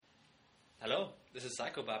Hello, this is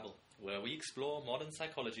Psychobabble, where we explore modern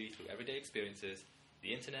psychology through everyday experiences,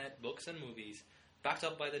 the internet, books and movies, backed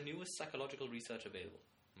up by the newest psychological research available.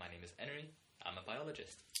 My name is Henry, I'm a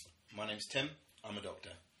biologist. My name's Tim, I'm a doctor.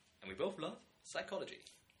 And we both love psychology.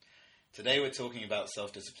 Today we're talking about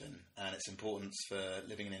self-discipline and its importance for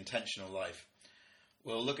living an intentional life.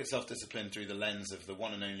 We'll look at self-discipline through the lens of the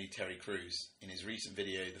one and only Terry Crews in his recent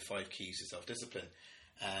video, The 5 Keys to Self-Discipline,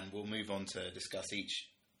 and we'll move on to discuss each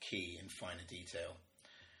key in finer detail.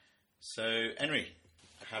 So, Henry,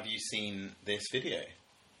 have you seen this video?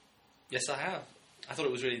 Yes, I have. I thought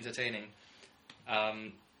it was really entertaining.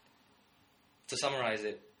 To summarize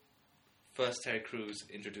it, first, Terry Crews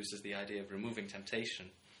introduces the idea of removing temptation.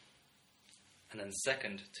 And then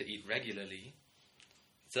second, to eat regularly.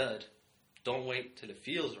 Third, don't wait till it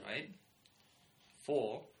feels right.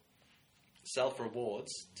 4,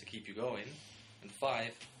 self-rewards to keep you going. And 5,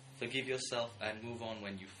 forgive yourself and move on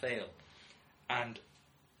when you fail. And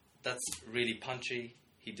that's really punchy.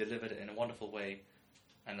 He delivered it in a wonderful way,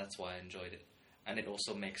 and that's why I enjoyed it. And it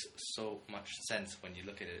also makes so much sense when you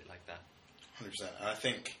look at it like that. 100%. I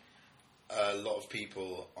think a lot of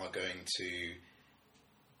people are going to...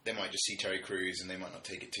 They might just see Terry Crews and they might not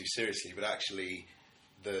take it too seriously, but actually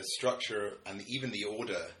the structure and even the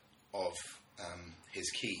order of his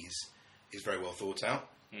keys is very well thought out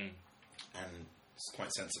and it's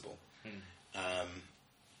quite sensible.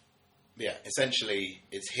 Yeah, essentially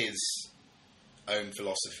it's his own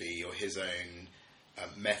philosophy or his own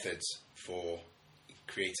methods for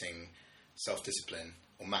creating self-discipline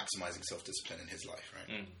or maximizing self-discipline in his life,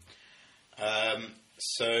 right?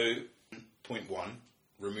 So, point 1,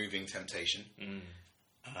 removing temptation.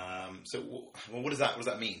 So, what does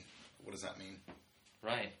that mean? What does that mean?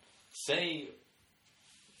 Right. Say,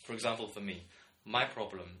 for example, for me, my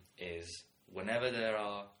problem is whenever there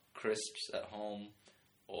are crisps at home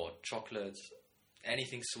or chocolates,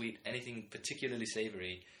 anything sweet, anything particularly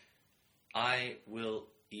savory, I will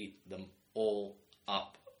eat them all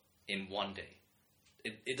up in one day.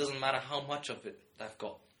 It doesn't matter how much of it I've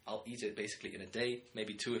got. I'll eat it basically in a day,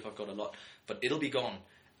 maybe 2 if I've got a lot, but it'll be gone.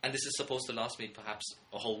 And this is supposed to last me perhaps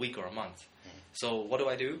a whole week or a month. So what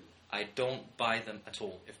do? I don't buy them at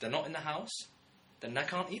all. If they're not in the house, then I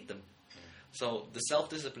can't eat them. So the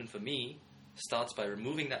self-discipline for me starts by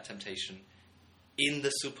removing that temptation in the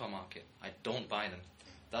supermarket. I don't buy them.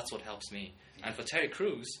 That's what helps me. And for Terry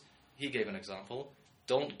Crews, he gave an example.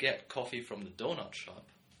 Don't get coffee from the donut shop.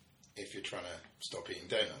 If you're trying to stop eating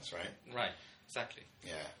donuts, right? Right, exactly.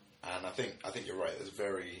 Yeah, and I think you're right. That's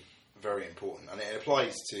very, very important, and it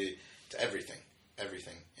applies to everything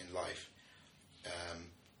in life.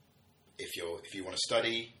 If you want to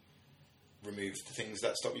study, remove the things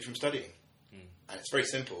that stop you from studying, and it's very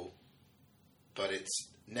simple, but it's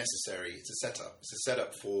necessary. It's a setup. It's a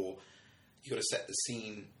setup for you got to set the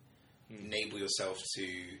scene, enable yourself to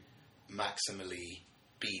maximally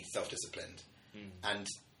be self-disciplined, and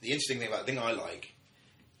the interesting thing about the thing I like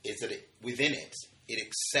is that within it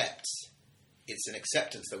accepts. It's an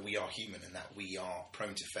acceptance that we are human and that we are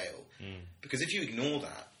prone to fail. Because if you ignore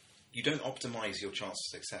that, you don't optimize your chance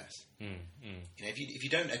of success. You know, if you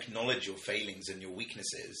don't acknowledge your failings and your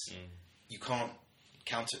weaknesses, you can't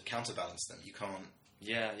counterbalance them. You can't.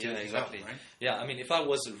 Yeah, exactly. Well, right? Yeah, I mean, if I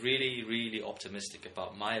was really, really optimistic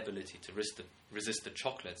about my ability to resist the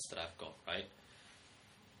chocolates that I've got, right?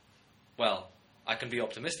 Well, I can be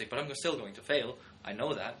optimistic, but I'm still going to fail. I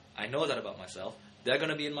know that. I know that about myself. They're going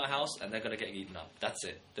to be in my house and they're going to get eaten up. That's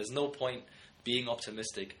it. There's no point being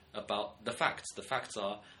optimistic about the facts. The facts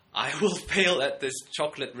are, I will fail at this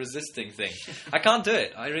chocolate resisting thing. I can't do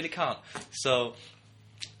it. I really can't. So,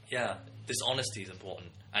 yeah, this honesty is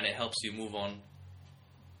important. And it helps you move on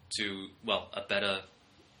to, well, a better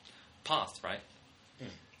path, right?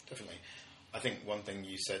 Definitely. I think one thing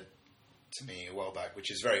you said to me a while back,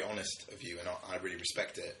 which is very honest of you, and I really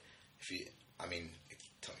respect it. Tell me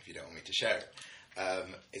if you don't want me to share it.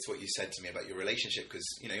 It's what you said to me about your relationship, because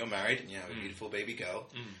you're married and you have a beautiful baby girl,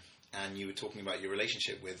 and you were talking about your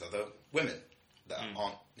relationship with other women that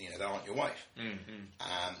aren't your wife.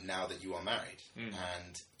 Now that you are married,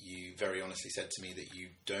 and you very honestly said to me that you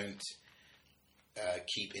don't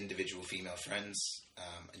keep individual female friends,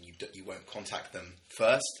 and you won't contact them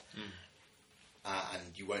first, and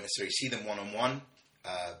you won't necessarily see them one-on-one.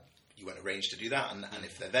 You won't arrange to do that, and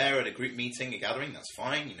if they're there at a group meeting, a gathering, that's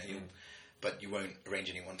fine, but you won't arrange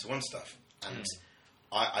any one-to-one stuff. And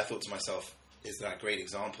I thought to myself, is that a great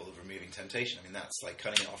example of removing temptation? I mean, that's like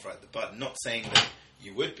cutting it off right at the bud. Not saying that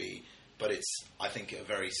you would be, but it's, I think, a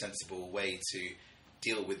very sensible way to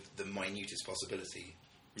deal with the minutest possibility.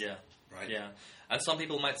 Yeah. right? Yeah, and some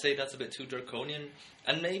people might say that's a bit too draconian,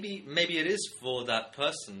 and maybe it is for that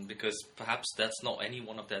person, because perhaps that's not any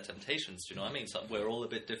one of their temptations. Do you know what I mean? So we're all a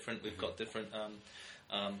bit different. We've got different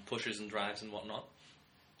pushes and drives and whatnot.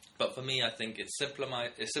 But for me, I think it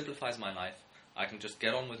simplifies my life. I can just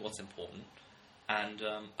get on with what's important, and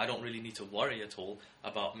I don't really need to worry at all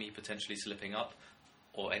about me potentially slipping up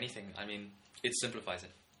or anything. I mean, it simplifies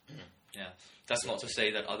it. Mm. Yeah, that's not to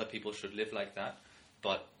say that other people should live like that,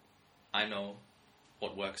 but I know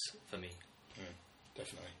what works for me.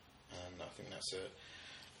 Definitely, and I think that's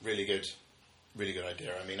a really good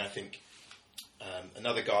idea. I mean, I think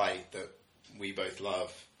another guy that we both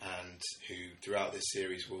love and who throughout this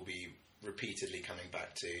series will be repeatedly coming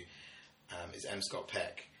back to is M. Scott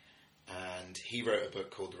Peck, and he wrote a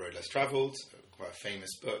book called The Road Less Travelled, quite a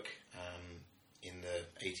famous book in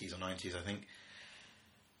the 80s or 90s, I think.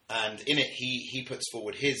 And in it, he puts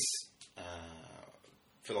forward his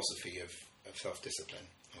philosophy of self-discipline,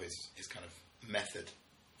 or his kind of method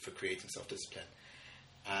for creating self-discipline.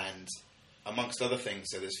 And amongst other things,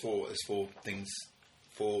 so there's four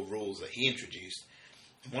rules that he introduced.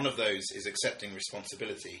 And one of those is accepting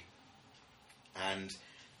responsibility, and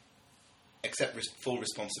accept full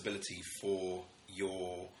responsibility for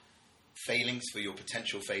your failings, for your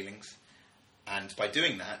potential failings. And by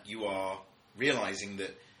doing that, you are realizing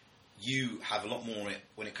that you have a lot more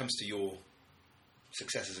when it comes to your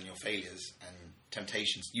successes and your failures and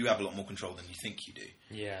temptations. You have a lot more control than you think you do.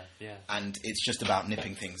 Yeah. And it's just about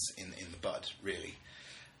nipping things in the bud, really.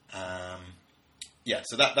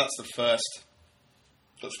 So that's the first.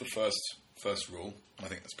 That's the first rule. I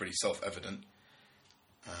think that's pretty self-evident,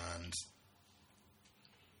 and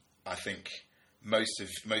I think most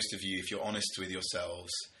of you, if you're honest with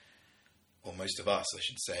yourselves, or most of us, I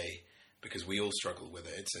should say, because we all struggle with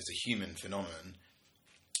it, it's a human phenomenon,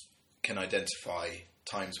 can identify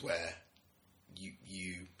times where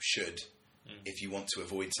you should, if you want to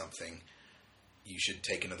avoid something, you should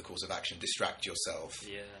take another course of action, distract yourself,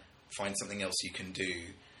 find something else you can do,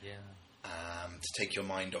 to take your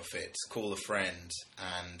mind off it, call a friend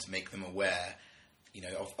and make them aware. You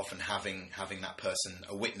know, often having that person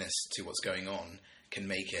a witness to what's going on can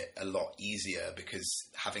make it a lot easier, because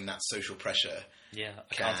having that social pressure,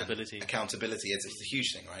 accountability, it's a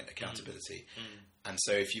huge thing, right? Accountability. And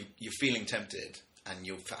so if you're feeling tempted and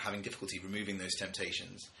you're having difficulty removing those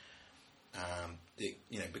temptations,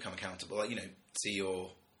 become accountable. Like, see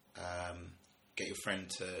get your friend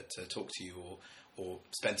to talk to you, or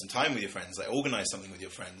spend some time with your friends, like organise something with your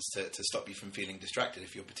friends to stop you from feeling distracted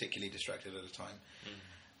if you're particularly distracted at a time.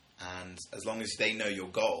 And as long as they know your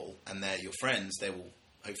goal and they're your friends, they will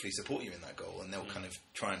hopefully support you in that goal, and they'll kind of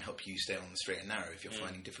try and help you stay on the straight and narrow if you're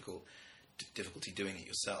finding difficulty doing it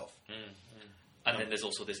yourself. And then there's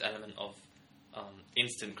also this element of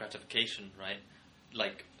instant gratification, right?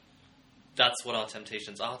 Like, that's what our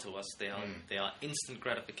temptations are to us. They are instant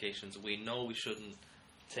gratifications. We know we shouldn't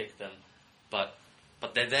take them, but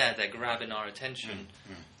they're there. They're grabbing our attention,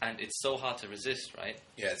 and it's so hard to resist, right?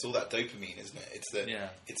 Yeah, it's all that dopamine, isn't it?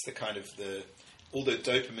 It's the kind of all the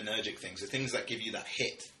dopaminergic things, the things that give you that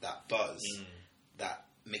hit, that buzz, that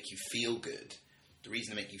make you feel good. The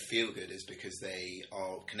reason they make you feel good is because they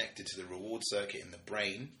are connected to the reward circuit in the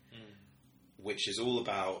brain, which is all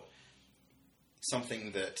about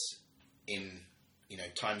something that in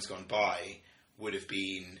times gone by would have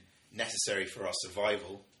been necessary for our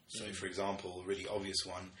survival. So, for example, a really obvious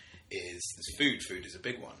one is food. Food is a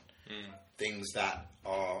big one. Things that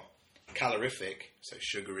are calorific, so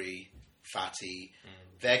sugary, fatty,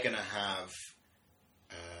 they're going to have,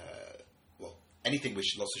 anything with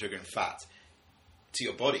lots of sugar and fat to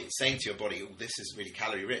your body, saying to your body, oh, this is really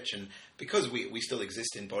calorie rich. And because we still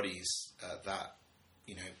exist in bodies that,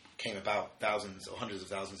 came about thousands or hundreds of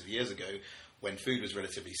thousands of years ago, when food was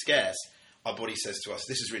relatively scarce, our body says to us,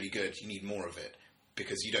 this is really good, you need more of it,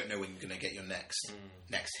 because you don't know when you're going to get your next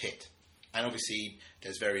hit. And obviously,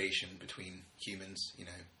 there's variation between humans.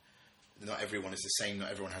 Not everyone is the same.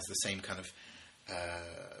 Not everyone has the same kind of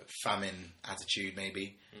famine attitude,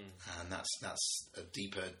 maybe, and that's a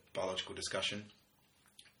deeper biological discussion.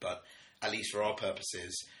 But at least for our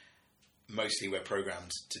purposes, mostly we're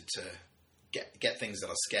programmed to get things that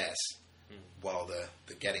are scarce while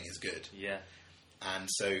the getting is good. Yeah. And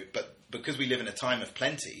so, but because we live in a time of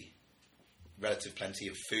plenty, relative plenty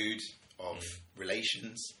of food, of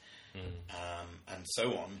relations, and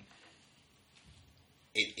so on,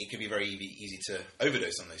 it can be very easy to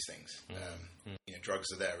overdose on those things.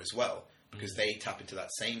 Drugs are there as well, because they tap into that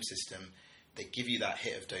same system. They give you that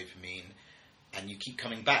hit of dopamine, and you keep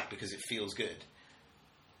coming back because it feels good.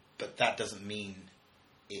 But that doesn't mean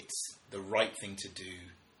it's the right thing to do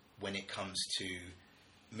when it comes to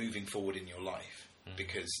moving forward in your life,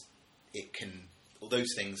 because all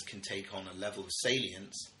those things can take on a level of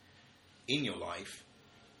salience in your life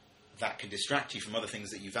that can distract you from other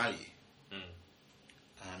things that you value.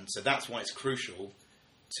 And so that's why it's crucial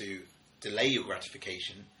to delay your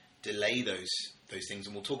gratification, delay those things,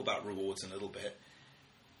 and we'll talk about rewards in a little bit,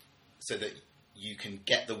 so that you can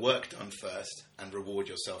get the work done first and reward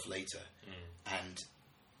yourself later. And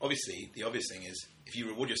obviously, the obvious thing is, if you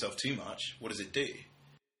reward yourself too much, what does it do?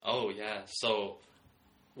 Oh, yeah. So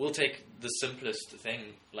we'll take the simplest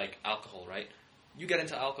thing, like alcohol, right? You get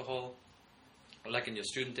into alcohol, like in your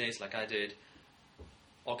student days, like I did.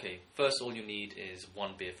 Okay, first all you need is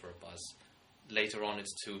 1 beer for a buzz. Later on,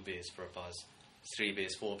 it's 2 beers for a buzz. 3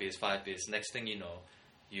 beers, 4 beers, 5 beers. Next thing you know,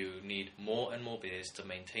 you need more and more beers to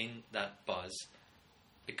maintain that buzz,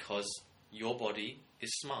 because your body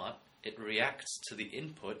is smart. It reacts to the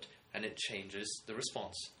input and it changes the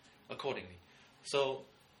response accordingly. So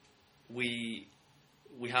we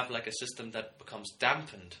have like a system that becomes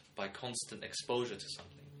dampened by constant exposure to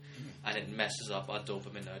something, and it messes up our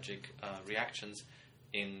dopaminergic reactions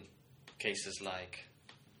in cases like,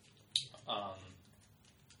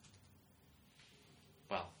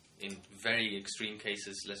 in very extreme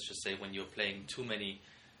cases, let's just say when you're playing too many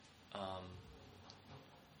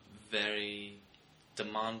very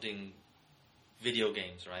demanding video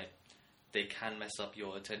games, right? They can mess up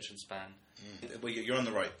your attention span. Well, you're on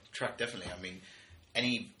the right track, definitely. I mean,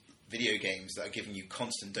 any video games that are giving you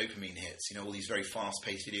constant dopamine hits, all these very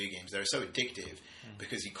fast-paced video games, they're so addictive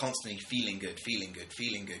because you're constantly feeling good.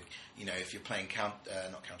 If you're playing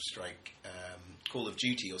not Counter-Strike, Call of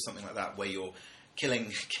Duty or something like that, where you're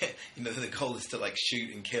killing, the goal is to like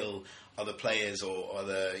shoot and kill other players or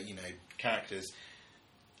other, characters.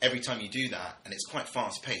 Every time you do that, and it's quite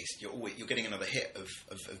fast-paced, you're getting another hit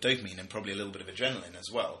of dopamine and probably a little bit of adrenaline as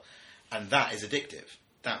well. And that is addictive.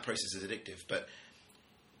 That process is addictive. But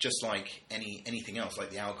just like anything else, like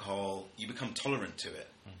the alcohol, you become tolerant to it.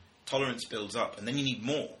 Tolerance builds up, and then you need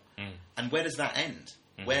more. And where does that end?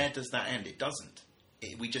 Where does that end? It doesn't.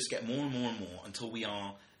 We just get more and more and more until we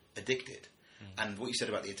are addicted. And what you said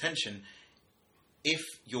about the attention, if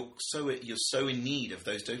you're so in need of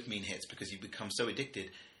those dopamine hits because you become so addicted,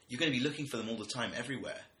 you're going to be looking for them all the time,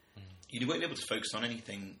 everywhere. You won't be able to focus on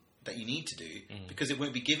anything that you need to do because it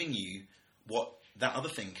won't be giving you what that other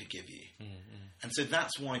thing could give you. And so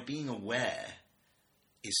that's why being aware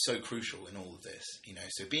is so crucial in all of this.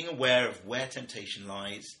 So being aware of where temptation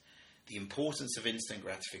lies, the importance of instant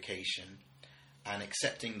gratification, and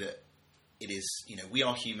accepting that it is, we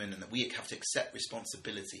are human and that we have to accept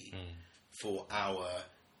responsibility for our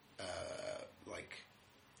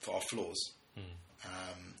for our flaws.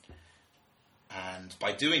 And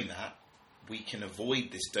by doing that, we can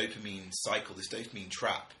avoid this dopamine cycle, this dopamine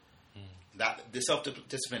trap. That the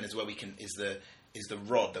self-discipline is where is the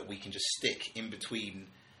rod that we can just stick in between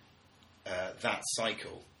that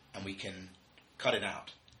cycle, and we can cut it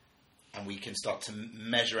out, and we can start to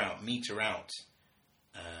meter out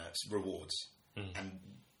rewards. And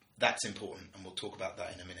that's important, and we'll talk about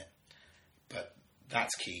that in a minute. But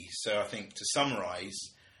that's key. So I think, to summarize,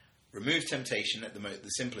 remove temptation at the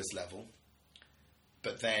simplest level,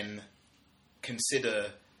 but then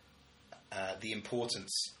consider the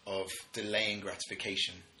importance of delaying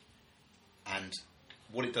gratification and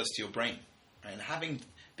what it does to your brain. Right? And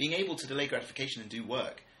being able to delay gratification and do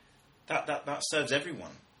work, that serves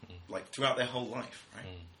everyone, like throughout their whole life, right?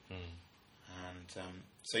 And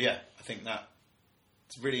so yeah, I think that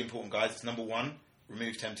it's really important, guys. It's number 1,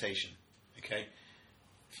 remove temptation. Okay,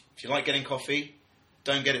 if you like getting coffee,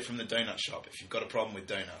 don't get it from the donut shop if you've got a problem with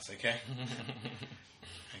donuts. Okay.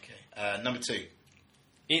 Okay. Number 2,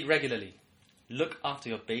 eat regularly. Look after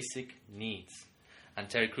your basic needs. And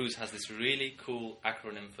Terry Crews has this really cool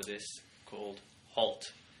acronym for this called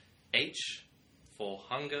HALT. H for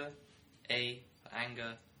hunger, A for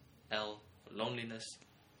anger, L for loneliness,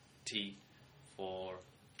 T for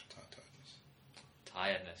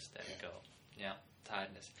tiredness. There we go. Yeah,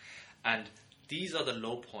 tiredness. And these are the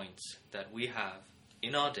low points that we have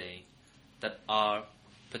in our day that are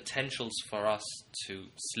potentials for us to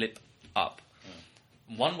slip up.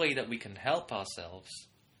 One way that we can help ourselves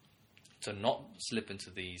to not slip into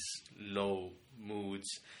these low moods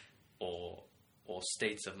or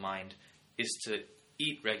states of mind is to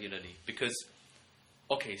eat regularly. Because,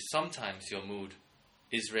 okay, sometimes your mood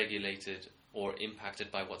is regulated or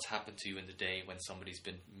impacted by what's happened to you in the day when somebody's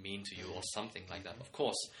been mean to you or something like that, of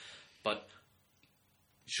course. But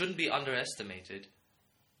shouldn't be underestimated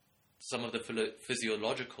some of the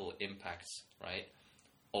physiological impacts, right,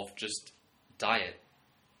 of just diet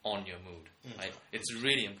on your mood, right? It's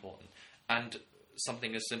really important. And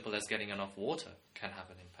something as simple as getting enough water can have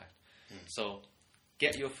an impact. So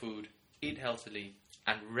get your food, eat healthily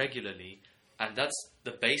and regularly, and that's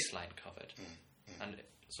the baseline covered. And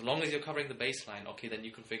so long as you're covering the baseline, okay, then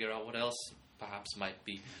you can figure out what else perhaps might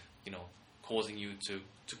be, causing you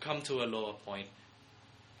to come to a lower point.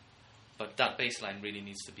 But that baseline really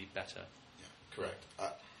needs to be better. Yeah, correct.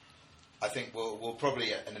 I think we'll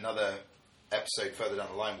probably in another episode further down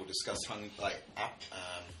the line we'll discuss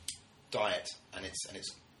diet and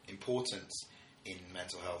its importance in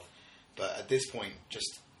mental health. But at this point,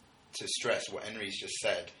 just to stress what Henry's just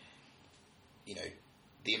said,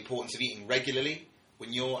 the importance of eating regularly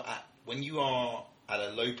when you are at a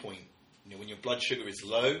low point, when your blood sugar is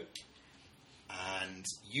low, and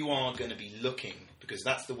you are going to be looking, because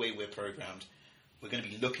that's the way we're programmed, we're going to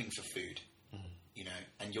be looking for food,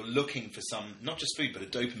 and you're looking for some, not just food, but a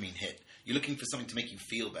dopamine hit. You're looking for something to make you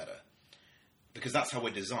feel better, because that's how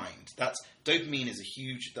we're designed. Dopamine is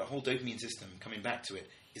the whole dopamine system, coming back to it,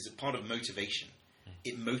 is a part of motivation.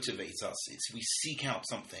 It motivates us. We seek out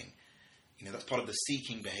something. That's part of the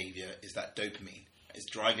seeking behavior, is that dopamine. It's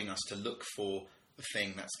driving us to look for the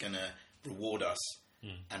thing that's going to reward us.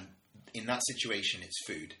 And in that situation, it's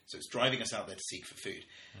food. So it's driving us out there to seek for food.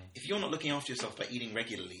 If you're not looking after yourself by eating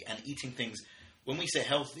regularly and eating things, when we say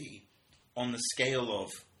healthy, on the scale of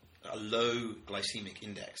a low glycemic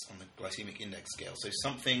index, on the glycemic index scale, so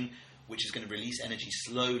something which is going to release energy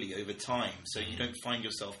slowly over time, so you don't find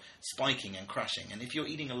yourself spiking and crashing. And if you're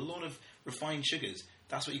eating a lot of refined sugars,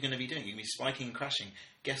 that's what you're going to be doing. You're going to be spiking and crashing.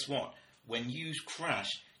 Guess what? When you crash,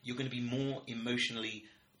 you're going to be more emotionally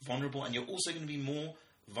vulnerable, and you're also going to be more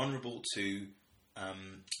vulnerable to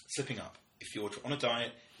slipping up. If you're on a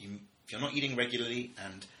diet, if you're not eating regularly,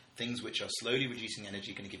 and things which are slowly reducing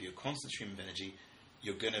energy are going to give you a constant stream of energy,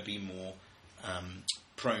 you're going to be more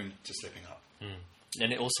prone to slipping up.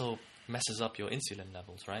 And it also messes up your insulin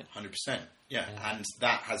levels, right? 100%, yeah. And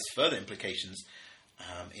that has further implications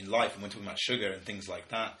in life, and we're talking about sugar and things like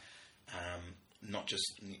that, not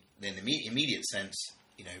just in the immediate sense,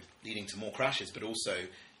 leading to more crashes, but also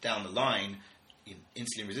down the line,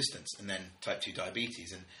 insulin resistance, and then type 2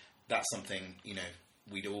 diabetes, and that's something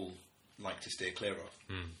we'd all like to steer clear of.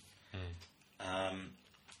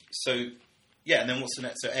 So yeah, and then what's the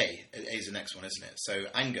next? So A is the next one, isn't it? So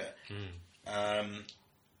anger.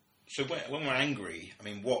 So when we're angry, I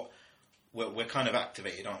mean, we're kind of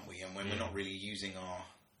activated, aren't we? And when we're not really using our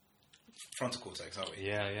frontal cortex, are we?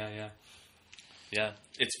 Yeah.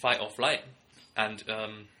 It's fight or flight, and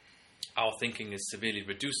our thinking is severely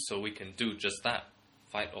reduced, so we can do just that,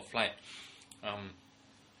 fight or flight.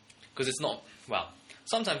 Because it's not,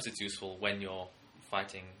 sometimes it's useful when you're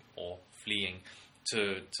fighting or fleeing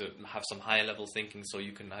to have some higher level thinking, so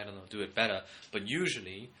you can, do it better. But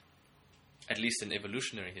usually, at least in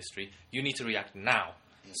evolutionary history, you need to react now.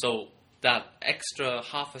 So that extra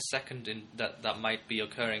half a second that might be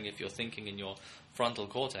occurring if you're thinking in your frontal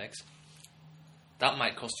cortex, that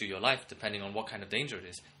might cost you your life, depending on what kind of danger it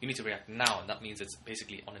is. You need to react now, and that means it's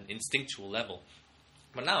basically on an instinctual level.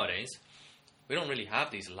 But nowadays, we don't really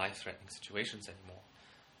have these life-threatening situations anymore.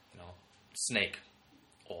 Snake,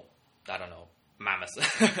 or, mammoth,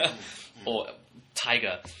 or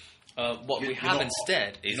tiger. What we have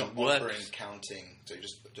instead is you're not offering counting. So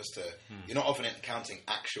you're not offering counting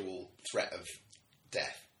actual threat of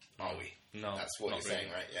death, are we? No, that's what you're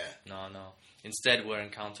saying, right? Yeah. No. Instead, we're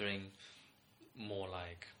encountering more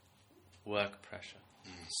like work pressure,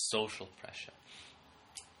 social pressure.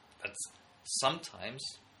 That's sometimes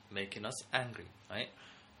making us angry, right?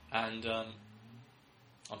 And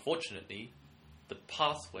unfortunately, the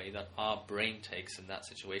pathway that our brain takes in that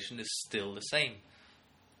situation is still the same.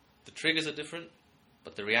 The triggers are different,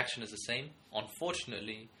 but the reaction is the same.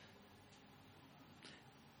 Unfortunately,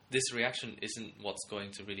 this reaction isn't what's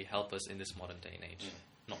going to really help us in this modern day and age.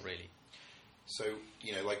 Not really. So,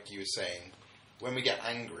 like you were saying, when we get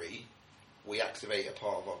angry, we activate a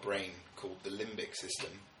part of our brain called the limbic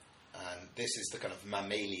system, and this is the kind of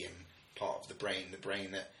mammalian part of the brain, the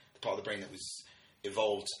part of the brain that was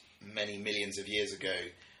evolved many millions of years ago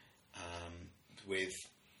with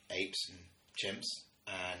apes and chimps.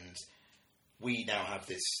 And we now have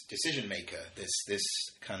this decision maker, this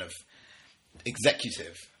kind of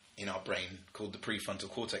executive in our brain called the prefrontal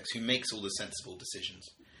cortex, who makes all the sensible decisions.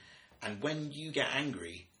 And when you get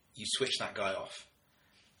angry, you switch that guy off.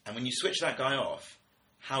 And when you switch that guy off,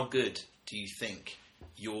 how good do you think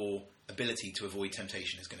your ability to avoid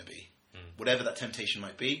temptation is going to be? Whatever that temptation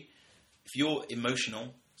might be. If you're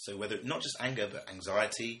emotional, so whether not just anger, but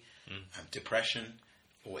anxiety, depression,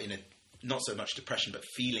 or in a not so much depression, but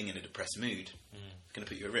feeling in a depressed mood, it's going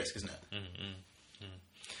to put you at risk, isn't it?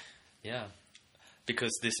 Yeah,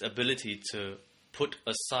 because this ability to put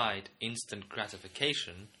aside instant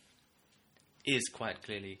gratification is quite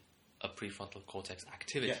clearly a prefrontal cortex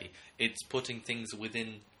activity. Yeah. It's putting things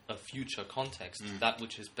within a future context, that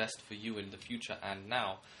which is best for you in the future and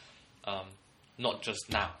now, not just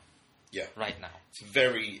now. Yeah, right now.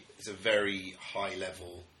 It's a very high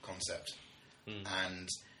level concept, and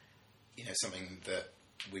something that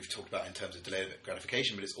we've talked about in terms of delayed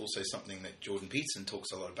gratification, but it's also something that Jordan Peterson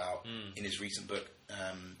talks a lot about in his recent book,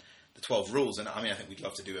 The 12 Rules. And I think we'd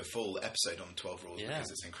love to do a full episode on the 12 Rules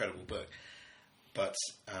because it's an incredible book. But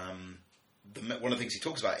one of the things he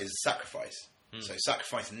talks about is sacrifice. So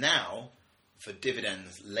sacrifice now for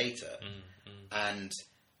dividends later, and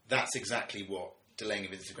that's exactly what delaying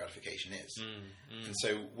of instant gratification is. And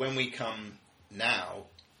so when we come now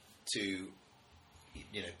to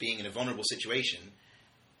being in a vulnerable situation,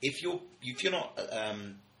 if you're not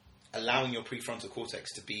allowing your prefrontal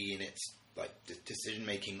cortex to be in its decision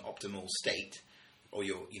making optimal state, or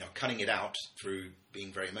you're cutting it out through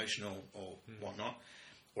being very emotional or whatnot,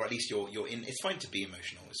 or at least you're in. It's fine to be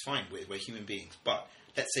emotional. It's fine. We're human beings. But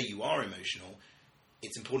let's say you are emotional.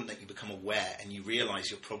 It's important that you become aware and you realise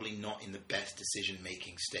you're probably not in the best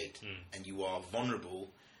decision-making state, and you are vulnerable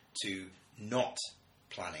to not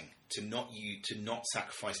planning, to not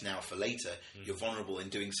sacrifice now for later. You're vulnerable in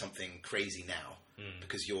doing something crazy now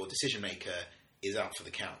because your decision-maker is out for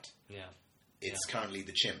the count. Yeah, it's currently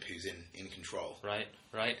the chimp who's in control. Right.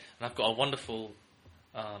 And I've got a wonderful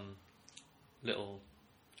little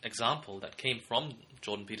example that came from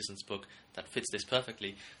Jordan Peterson's book that fits this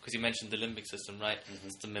perfectly, because you mentioned the limbic system, right?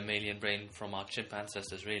 It's the mammalian brain from our chimp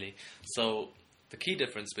ancestors, really. So the key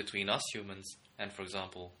difference between us humans and, for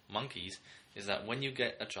example, monkeys is that when you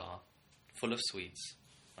get a jar full of sweets,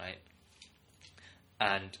 right,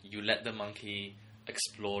 and you let the monkey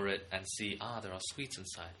explore it and see, there are sweets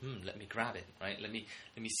inside. Let me grab it, right? Let me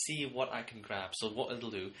see what I can grab. So what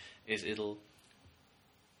it'll do is it'll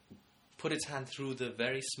put its hand through the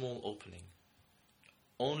very small opening,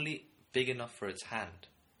 only big enough for its hand,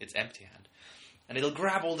 its empty hand, and it'll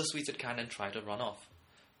grab all the sweets it can and try to run off.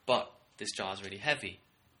 But this jar is really heavy,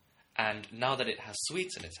 and now that it has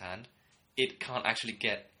sweets in its hand, it can't actually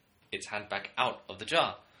get its hand back out of the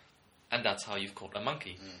jar. And that's how you've caught a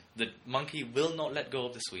monkey. The monkey will not let go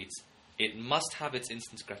of the sweets. It must have its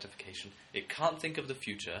instant gratification. It can't think of the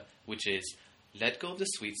future, which is let go of the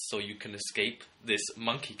sweets so you can escape this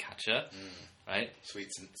monkey catcher, right?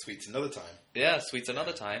 Sweets another time. Yeah, sweets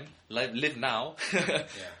another time. Live now.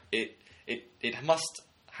 It must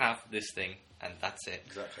have this thing, and that's it.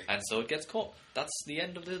 Exactly. And so it gets caught. That's the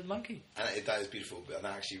end of the monkey. And that is beautiful, but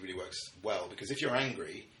that actually really works well, because if you're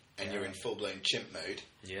angry and you're in full-blown chimp mode,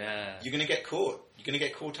 you're going to get caught. You're going to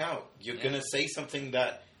get caught out. You're going to say something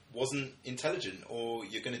that wasn't intelligent, or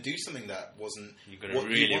you're going to do something that wasn't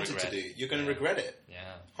what you wanted to do. You're going to regret it,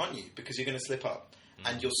 aren't you? Because you're going to slip up.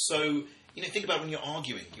 And you're so... think about when you're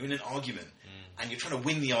arguing. You're in an argument, and you're trying to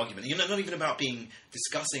win the argument. You're not even about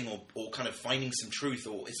discussing or kind of finding some truth,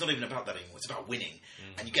 or it's not even about that anymore. It's about winning.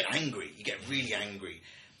 And you get angry. You get really angry.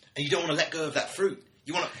 And you don't want to let go of that fruit.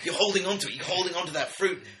 You're holding on to it. You're holding on to that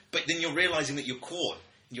fruit, but then you're realizing that you're caught.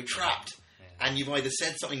 You're trapped. And you've either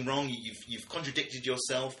said something wrong, you've contradicted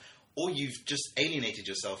yourself, or you've just alienated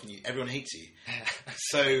yourself, and everyone hates you.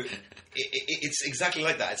 So it's exactly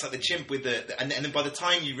like that. It's like the chimp with and then by the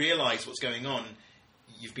time you realise what's going on,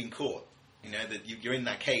 you've been caught. That you're in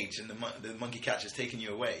that cage, and the monkey catcher's taken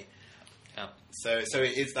you away. Yeah. So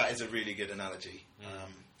that is a really good analogy.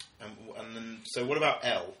 And then, so what about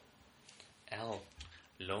L? L,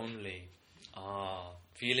 lonely.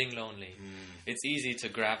 Feeling lonely. It's easy to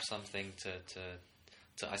grab something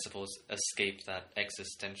to I suppose escape that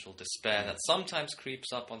existential despair that sometimes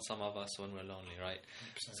creeps up on some of us when we're lonely, right?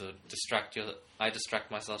 100%. So I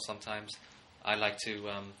distract myself sometimes. I like to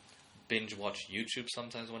binge watch YouTube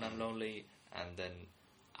sometimes when I'm lonely, and then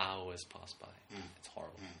hours pass by. It's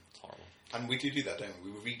horrible. It's horrible. And we do that, don't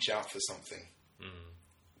we? We reach out for something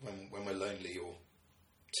when we're lonely, or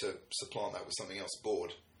to supplant that with something else,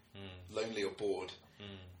 bored. Lonely or bored.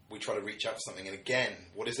 We try to reach out for something, and again,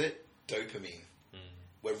 what is it? Dopamine.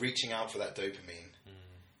 We're reaching out for that dopamine.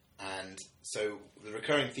 And so the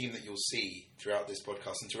recurring theme that you'll see throughout this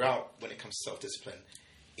podcast and throughout when it comes to self-discipline,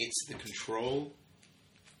 it's the control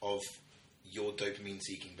of your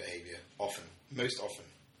dopamine-seeking behavior. Most often,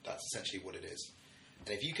 that's essentially what it is.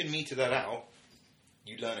 And if you can meter that out,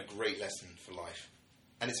 you learn a great lesson for life.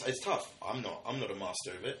 And it's tough. I'm not a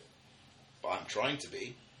master of it, but I'm trying to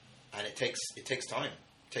be. And it takes time.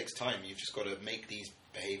 It takes time. You've just got to make these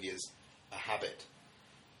behaviors a habit,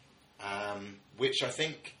 which I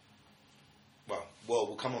think, well,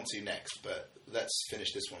 we'll come on to next, but let's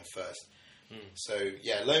finish this one first. So,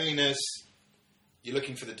 yeah, loneliness, you're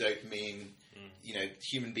looking for the dopamine. You know,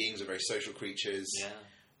 human beings are very social creatures. Yeah.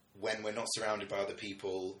 When we're not surrounded by other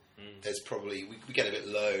people, there's probably, we get a bit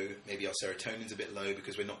low. Maybe our serotonin's a bit low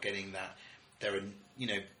because we're not getting that.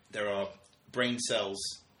 There are brain cells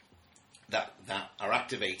that are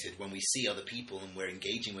activated when we see other people and we're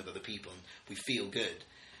engaging with other people and we feel good.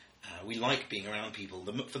 We like being around people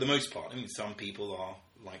for the most part. I mean, some people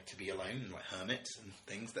like to be alone, like hermits and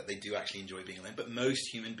things, that they do actually enjoy being alone. But most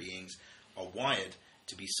human beings are wired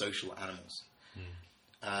to be social animals.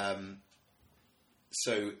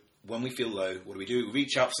 So when we feel low, what do? We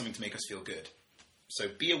reach out for something to make us feel good. So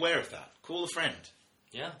be aware of that. Call a friend.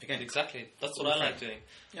 Yeah, Again, exactly. That's what I like doing.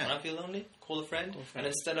 Yeah. When I feel lonely, call a friend. And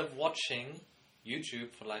instead of watching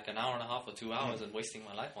YouTube for like an hour and a half or 2 hours and wasting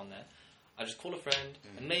my life on there, I just call a friend.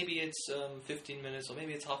 And maybe it's 15 minutes or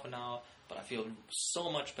maybe it's half an hour, but I feel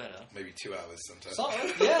so much better. Maybe 2 hours sometimes.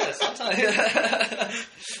 Sometimes.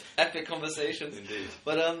 Epic conversations. Indeed.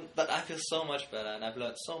 But I feel so much better, and I've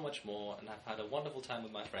learned so much more, and I've had a wonderful time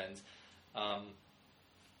with my friends.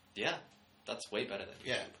 Yeah, that's way better than YouTube.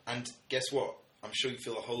 Yeah, and guess what? I'm sure you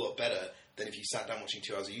feel a whole lot better than if you sat down watching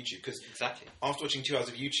 2 hours of YouTube. Because exactly, after watching 2 hours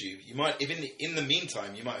of YouTube, you might, if in the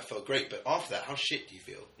meantime, you might have felt great. But after that, how shit do you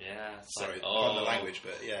feel? Yeah. Sorry, pardon the language,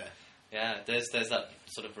 but yeah. Yeah, there's that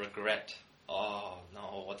sort of regret. Oh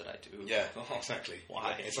no, what did I do? Yeah, exactly.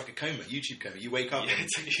 Why? It's like a coma, YouTube coma. You wake up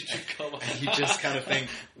it's a YouTube coma. and you just kind of think,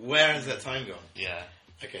 where has that time gone? Yeah.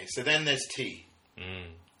 Okay, so then there's T.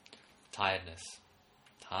 Tiredness.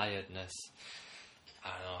 I don't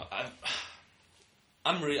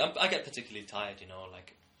know. I get particularly tired, you know,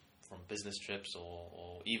 like from business trips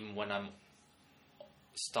or even when I'm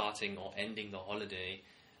starting or ending the holiday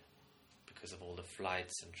because of all the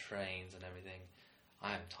flights and trains and everything.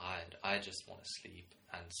 I am tired. I just want to sleep.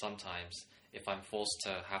 And sometimes if I'm forced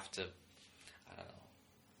to have to, I don't know,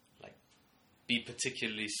 like be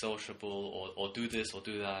particularly sociable or do this or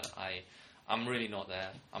do that, I'm really not there.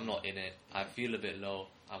 I'm not in it. I feel a bit low.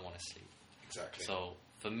 I want to sleep. Exactly. So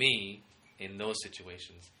for me, in those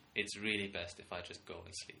situations, it's really best if I just go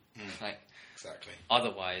and sleep. Like, exactly.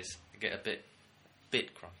 Otherwise, I get a bit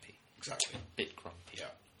grumpy. Exactly. Bit grumpy. Yeah.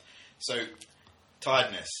 So,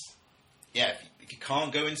 tiredness. Yeah, if you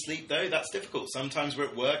can't go and sleep, though, that's difficult. Sometimes we're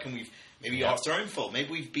at work and it's our own fault. Maybe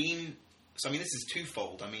we've been... So, I mean, this is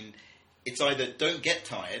twofold. I mean, it's either don't get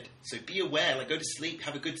tired, so be aware, like go to sleep,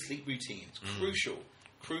 have a good sleep routine. It's crucial.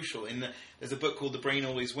 There's a book called The Brain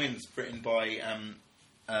Always Wins, written by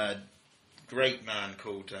a great man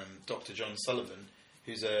called Dr. John Sullivan,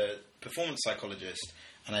 who's a performance psychologist.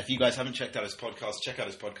 And if you guys haven't checked out his podcast, check out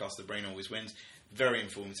his podcast, The Brain Always Wins. Very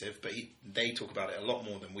informative, but they talk about it a lot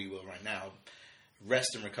more than we will right now.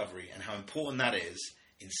 Rest and recovery, and how important that is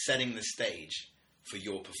in setting the stage for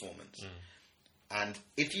your performance. And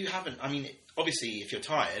if you haven't, I mean, obviously, if you're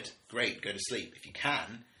tired, great, go to sleep if you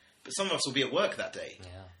can. But some of us will be at work that day. Yeah.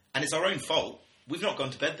 And it's our own fault. We've not gone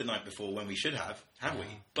to bed the night before when we should have we?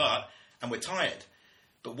 And we're tired.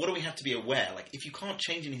 But what do we have to be aware? Like, if you can't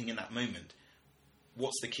change anything in that moment,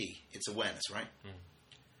 what's the key? It's awareness, right?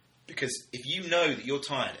 Because if you know that you're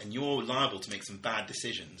tired and you're liable to make some bad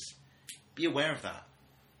decisions, be aware of that.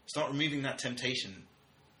 Start removing that temptation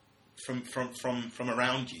from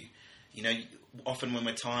around you. You know, often when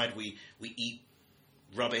we're tired, we eat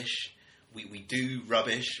rubbish, we do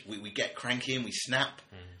rubbish, we get cranky and we snap.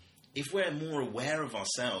 If we're more aware of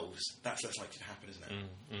ourselves, that's less likely to happen, isn't it?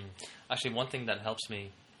 Actually, one thing that helps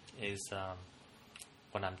me is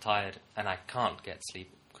when I'm tired and I can't get sleep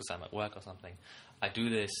because I'm at work or something, I do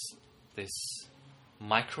this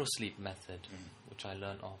micro sleep method, which I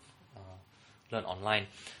learned online.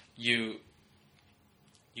 You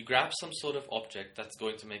grab some sort of object that's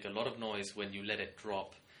going to make a lot of noise when you let it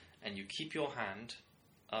drop, and you keep your hand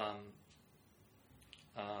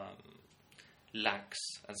lax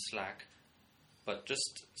and slack, but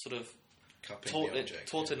just sort of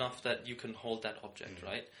taut enough that you can hold that object,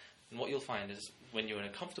 right? And what you'll find is when you're in a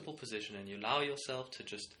comfortable position and you allow yourself to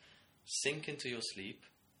just sink into your sleep,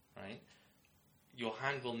 right, your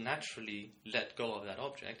hand will naturally let go of that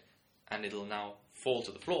object and it'll now fall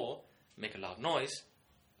to the floor, make a loud noise.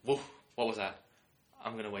 Whoa, what was that?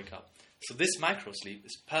 I'm going to wake up. So this micro sleep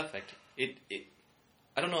is perfect.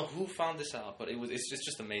 I don't know who found this out, but it's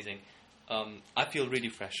just amazing. I feel really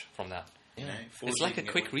fresh from that. You know, it's like a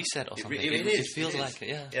quick reset or something. It feels like it,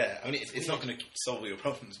 yeah. Yeah, I mean, it's not going to solve all your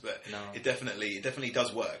problems, but no. it definitely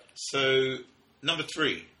does work. So, number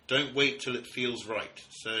 3, don't wait till it feels right.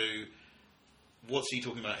 So, what's he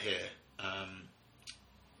talking about here?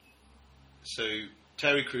 So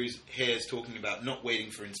Terry Crews here is talking about not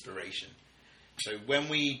waiting for inspiration. So when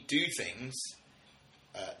we do things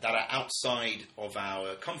that are outside of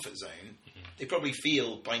our comfort zone, they probably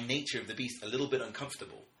feel, by nature of the beast, a little bit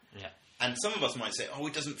uncomfortable. Yeah. And some of us might say, oh,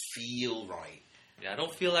 it doesn't feel right. Yeah, I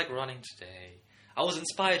don't feel like running today. I was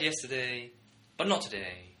inspired yesterday, but not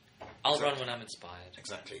today. I'll run when I'm inspired.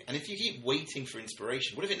 Exactly. And if you keep waiting for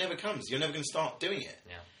inspiration, what if it never comes? You're never going to start doing it.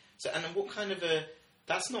 Yeah. So, and then what kind of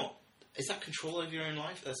is that control over your own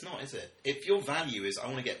life? That's not, is it? If your value is, I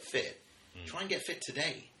want to get fit, try and get fit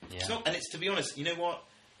today. Yeah. It's not, and it's, to be honest, you know what?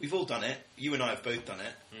 We've all done it. You and I have both done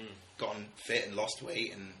it. Gotten fit and lost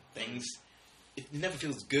weight and things. It never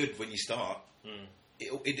feels good when you start.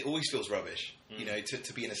 It always feels rubbish. You know,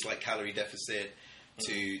 to be in a slight calorie deficit,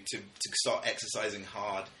 to start exercising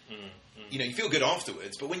hard. You know, you feel good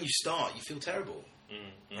afterwards, but when you start, you feel terrible.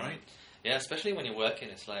 Right? Yeah, especially when you're working.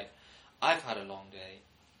 It's like, I've had a long day.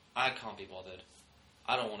 I can't be bothered.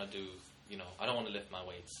 I don't want to do, I don't want to lift my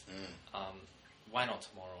weights. Why not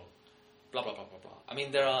tomorrow? Blah, blah, blah, blah, blah. I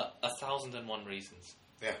mean, there are 1,001 reasons.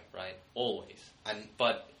 Yeah. Right? Always.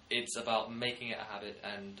 But it's about making it a habit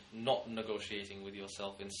and not negotiating with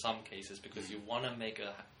yourself in some cases, because you want to make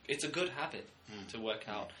it's a good habit to work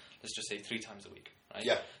out, let's just say 3 times a week, right?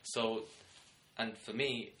 Yeah. So, and for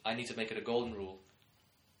me, I need to make it a golden rule.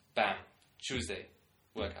 Bam. Tuesday,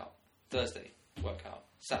 workout. Thursday, workout.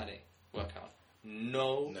 Saturday, workout.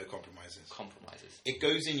 No compromises. It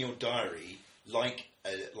goes in your diary like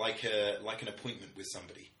an appointment with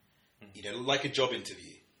somebody. Like a job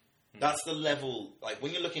interview. That's the level. Like,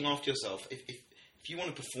 when you're looking after yourself, if you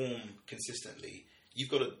want to perform consistently, you've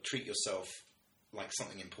got to treat yourself like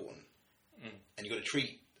something important, and you've got to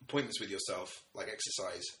treat appointments with yourself, like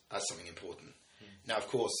exercise, as something important. Now, of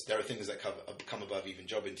course, there are things that come above even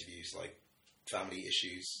job interviews, like family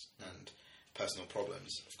issues and personal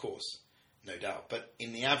problems, of course, no doubt. But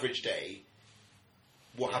in the average day,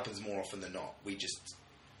 what happens more often than not? We just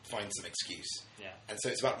find some excuse. Yeah. And so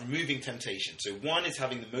it's about removing temptation. So 1 is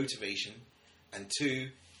having the motivation, and 2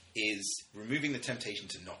 is removing the temptation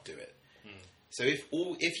to not do it. So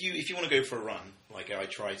if you want to go for a run, like I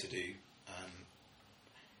try to do,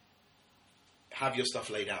 have your stuff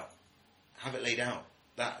laid out. Have it laid out.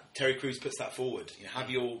 That Terry Crews puts that forward. Have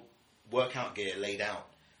your workout gear laid out.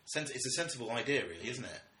 It's a sensible idea, really, isn't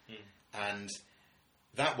it? And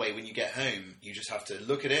that way, when you get home, you just have to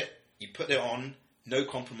look at it, you put it on, no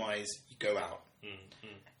compromise, you go out.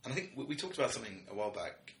 And I think we talked about something a while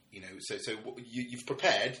back, so you've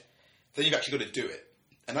prepared, then you've actually got to do it.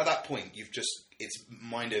 And at that point, it's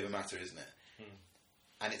mind over matter, isn't it?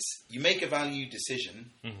 And you make a value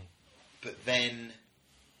decision, but then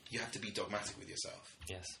you have to be dogmatic with yourself.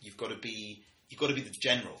 Yes. You've got to be the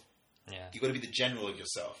general. Yeah. You've got to be the general of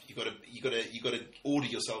yourself. You've got to order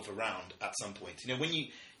yourself around at some point. When you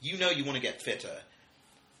want to get fitter,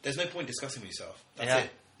 there's no point discussing with yourself. That's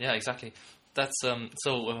it. Yeah, exactly. That's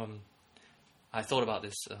I thought about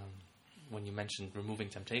this when you mentioned removing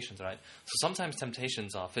temptations, right? So sometimes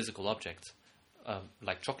temptations are physical objects,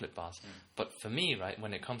 like chocolate bars. But for me, right,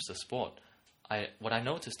 when it comes to sport, what I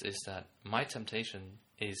noticed is that my temptation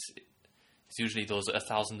is usually those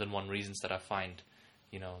 1,001 reasons that I find,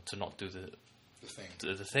 to not do the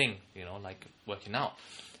thing, like working out.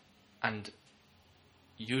 And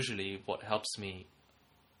usually what helps me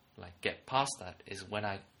like get past that is when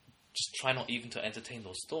I just try not even to entertain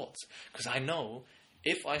those thoughts, because I know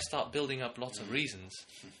if I start building up lots of reasons,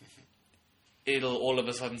 it'll all of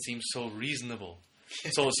a sudden seem so reasonable.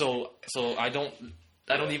 So I don't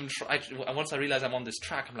even try. Once I realize I'm on this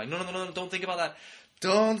track, I'm like, no, don't think about that.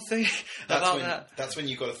 Don't think about that. That's when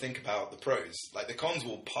you've got to think about the pros. Like, the cons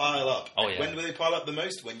will pile up. Oh, yeah. When do they pile up the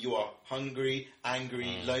most? When you are hungry,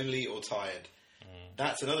 angry, lonely, or tired.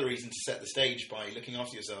 That's another reason to set the stage by looking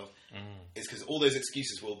after yourself, is because all those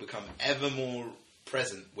excuses will become ever more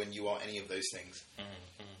present when you are any of those things.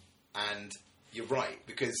 And you're right,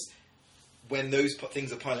 because when those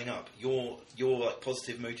things are piling up, your like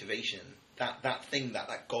positive motivation, that thing,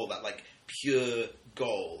 that goal, that like pure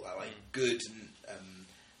goal, that like good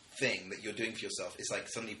thing that you're doing for yourself, is like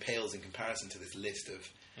suddenly pales in comparison to this list of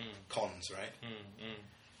cons, right?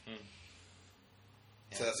 Yeah.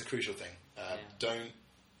 So that's a crucial thing.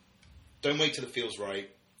 Don't wait till it feels right.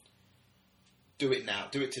 Do it now.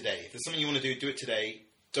 Do it today. If there's something you want to do it today.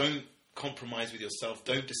 Don't compromise with yourself.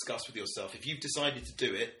 Don't discuss with yourself. If you've decided to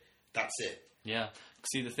do it, that's it. Yeah.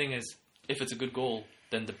 See, the thing is, if it's a good goal,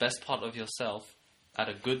 then the best part of yourself at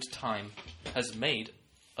a good time has made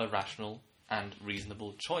a rational and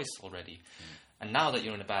reasonable choice already. And now that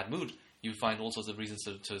you're in a bad mood, you find all sorts of reasons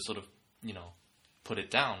to sort of, put it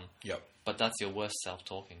down. Yep. But that's your worst self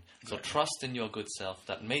talking. So Exactly. trust in your good self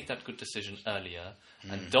that made that good decision earlier,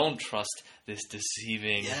 and don't trust this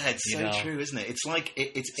deceiving. Yeah, it's so true, isn't it? It's like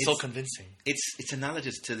it's so convincing. It's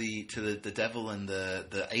analogous to the devil and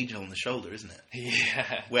the angel on the shoulder, isn't it?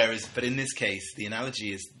 Yeah. Whereas, but in this case, the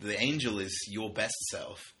analogy is the angel is your best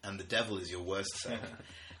self, and the devil is your worst self.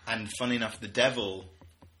 And funny enough, the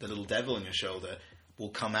little devil on your shoulder, will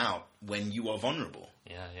come out when you are vulnerable.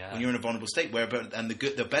 Yeah. When you're in a vulnerable state, and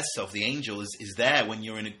the best self, the angel, is there when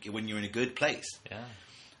you're in a good place. Yeah.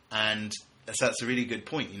 And that's a really good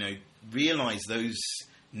point. Realize those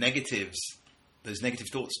negative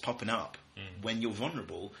thoughts popping up when you're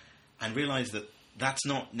vulnerable, and realize that that's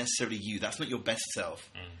not necessarily you. That's not your best self.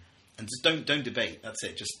 And just don't debate. That's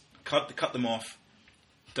it. Just cut them off.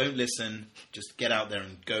 Don't listen. Just get out there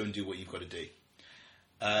and go and do what you've got to do.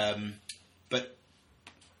 But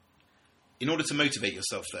in order to motivate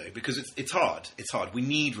yourself, though, because it's hard. It's hard. We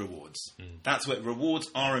need rewards. That's what rewards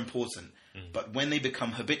are important. But when they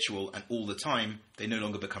become habitual and all the time, they no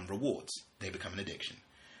longer become rewards. They become an addiction.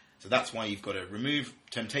 So that's why you've got to remove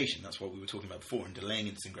temptation. That's what we were talking about before, and delaying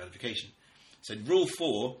instant gratification. So rule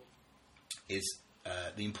 4 is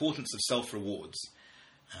the importance of self-rewards.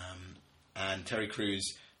 And Terry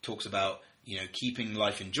Crews talks about, keeping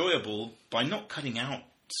life enjoyable by not cutting out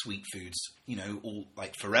sweet foods, all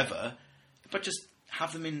like forever, but just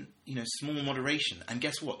have them in, small moderation. And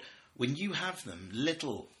guess what? When you have them,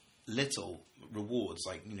 little rewards,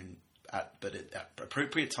 like, at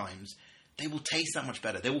appropriate times, they will taste that much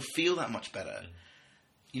better. They will feel that much better.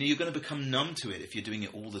 You're going to become numb to it if you're doing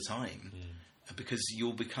it all the time, because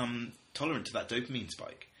you'll become tolerant to that dopamine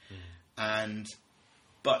spike.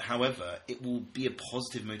 But however, it will be a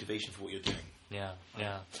positive motivation for what you're doing. Yeah.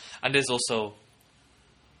 And there's also,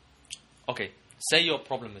 okay, say your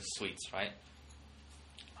problem is sweets, right?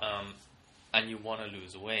 And you want to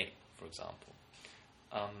lose weight, for example.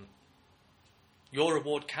 Your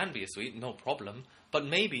reward can be a sweet, no problem, but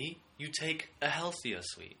maybe you take a healthier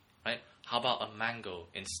sweet, right? How about a mango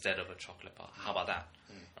instead of a chocolate bar? How about that,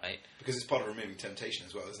 right? Because it's part of removing temptation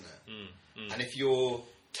as well, isn't it? And if you're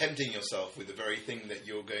tempting yourself with the very thing that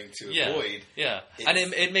you're going to avoid... Yeah, and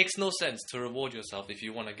it makes no sense to reward yourself if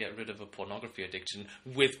you want to get rid of a pornography addiction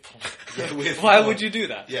with... Why would you do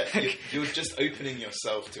that? Yeah, you're just opening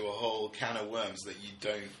yourself to a whole can of worms that you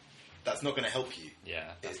don't... That's not going to help you.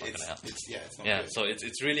 Yeah, that's not going to help. It's not good. So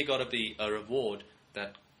it's really got to be a reward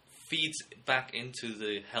that feeds back into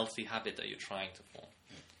the healthy habit that you're trying to form.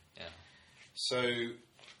 Yeah. So,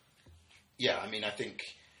 I think...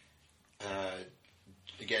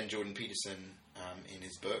 Again, Jordan Peterson, in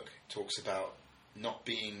his book, talks about not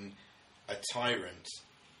being a tyrant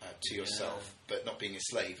to yourself, but not being a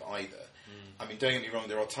slave either. I mean, don't get me wrong,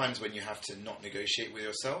 there are times when you have to not negotiate with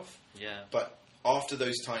yourself. Yeah. But after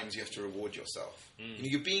those times, you have to reward yourself.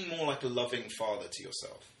 You're being more like a loving father to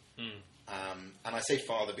yourself. And I say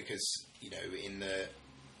father because, in the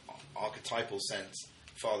archetypal sense,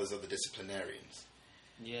 fathers are the disciplinarians.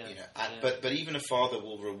 Yeah. But even a father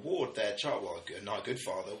will reward their child. Well, a good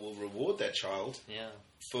father will reward their child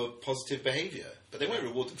for positive behaviour, but they won't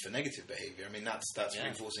reward them for negative behaviour. I mean, that's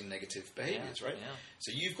reinforcing negative behaviours, right? Yeah.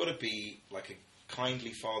 So you've got to be like a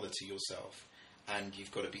kindly father to yourself, and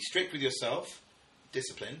you've got to be strict with yourself,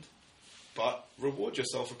 disciplined, but reward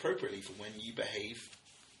yourself appropriately for when you behave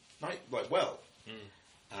well.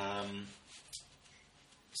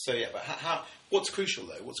 But what's crucial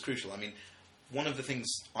though? What's crucial? I mean, one of the things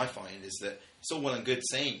I find is that it's all well and good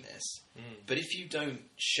saying this, but if you don't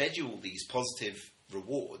schedule these positive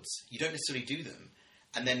rewards, you don't necessarily do them,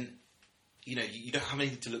 and then you don't have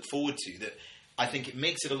anything to look forward to. That I think it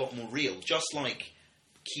makes it a lot more real. Just like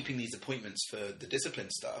keeping these appointments for the discipline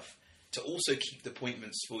stuff, to also keep the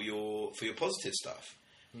appointments for your positive stuff.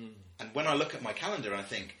 And when I look at my calendar, I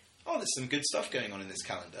think, oh, there's some good stuff going on in this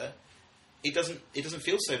calendar. It doesn't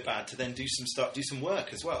feel so bad to then do some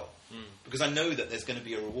work as well, because I know that there's going to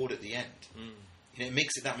be a reward at the end. It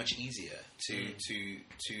makes it that much easier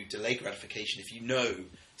to delay gratification if you know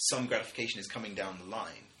some gratification is coming down the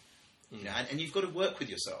line. And you've got to work with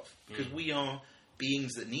yourself, because we are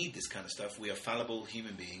beings that need this kind of stuff. We are fallible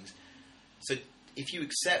human beings. So if you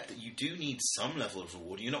accept that you do need some level of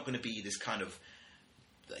reward, you're not going to be this kind of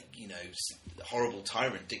horrible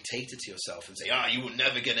tyrant dictator to yourself and say, you will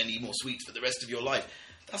never get any more sweets for the rest of your life.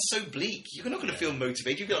 That's so bleak. You're not going to feel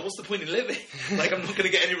motivated. You'll be like, what's the point in living? Like, I'm not going to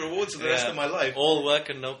get any rewards for the rest of my life. All work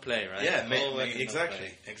and no play, right? Yeah,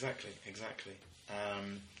 Exactly.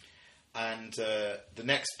 And the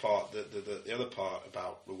next part, the other part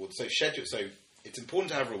about rewards. So schedule. So it's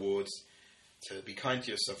important to have rewards, to be kind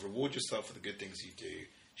to yourself, reward yourself for the good things you do,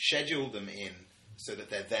 schedule them in so that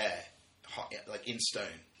they're there, like in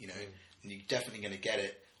stone, you know, and you're definitely going to get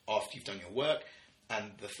it after you've done your work.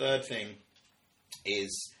 And the third thing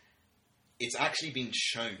is, it's actually been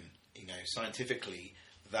shown, you know, scientifically,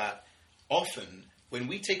 that often when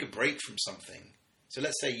we take a break from something, so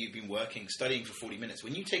let's say you've been studying for 40 minutes,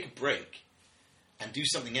 when you take a break and do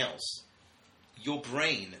something else, your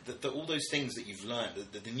brain, all those things that you've learned,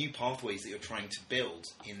 the new pathways that you're trying to build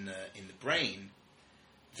in the brain,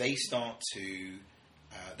 they start to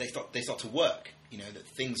work. You know, that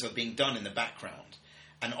things are being done in the background,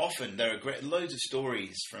 and often there are loads of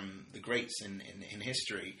stories from the greats in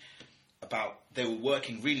history about they were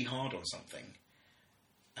working really hard on something.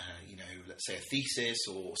 You know, let's say a thesis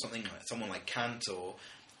or something like someone like Kant or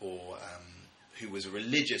who was a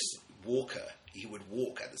religious walker. He would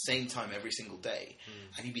walk at the same time every single day,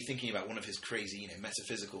 and he'd be thinking about one of his crazy, you know,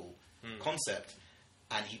 metaphysical concept,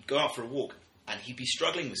 and he'd go out for a walk, and he'd be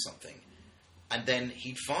struggling with something, and then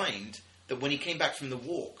he'd find that when he came back from the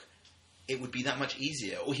walk, it would be that much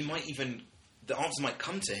easier, or the answer might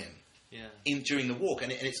come to him during the walk,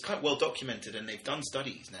 and it's quite well documented, and they've done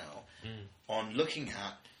studies now on looking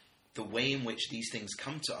at the way in which these things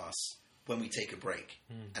come to us when we take a break,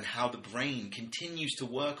 and how the brain continues to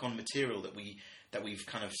work on material that we've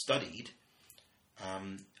kind of studied,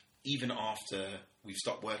 even after we've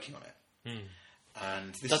stopped working on it.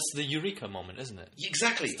 And that's the eureka moment, isn't it?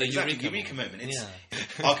 Exactly, it's the eureka moment. It's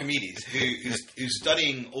Archimedes who's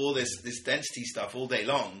studying all this density stuff all day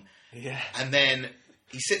long, and then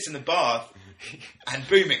he sits in the bath, and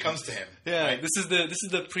boom, it comes to him. Yeah, right? This is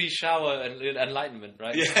the pre-shower enlightenment,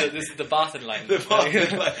 right? Yeah. This is the bath enlightenment. The bath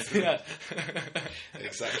enlightenment. Yeah.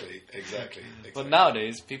 Exactly. But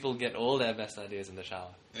nowadays, people get all their best ideas in the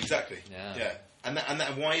shower. Exactly. Yeah. And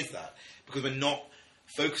why is that? Because we're not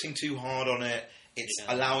focusing too hard on it. It's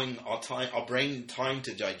allowing our brain time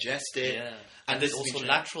to digest it. Yeah. And there's also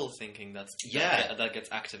lateral thinking that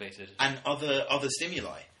gets activated. And other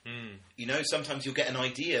stimuli. You know, sometimes you'll get an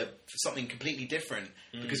idea for something completely different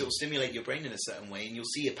because it will stimulate your brain in a certain way, and you'll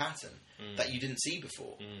see a pattern that you didn't see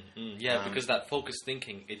before. Yeah, because that focused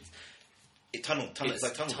thinking, it's like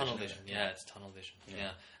tunnel vision. Yeah, it's tunnel vision.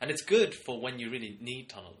 Yeah. And it's good for when you really need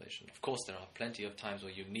tunnel vision. Of course, there are plenty of times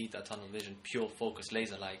where you need that tunnel vision, pure focus,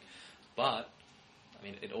 laser-like. But, I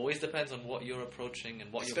mean, it always depends on what you're approaching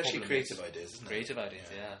and what your problem is. Especially creative ideas, isn't it? Creative ideas,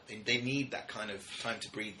 yeah. They need that kind of time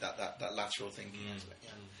to breathe, that lateral thinking into it,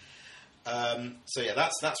 so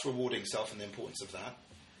that's rewarding self and the importance of that.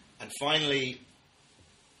 And finally,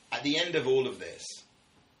 at the end of all of this,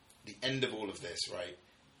 right,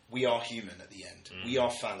 we are human at the end. We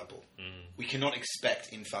are fallible. We cannot expect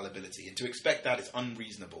infallibility, and to expect that is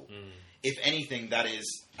unreasonable. If anything, that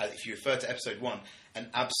is, if you refer to episode 1, an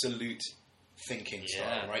absolute thinking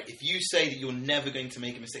style, right? If you say that you're never going to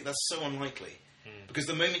make a mistake, that's so unlikely. Because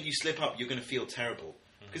the moment you slip up, you're going to feel terrible.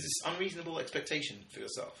 Because it's unreasonable expectation for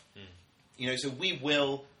yourself. You know, so we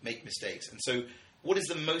will make mistakes. And so what is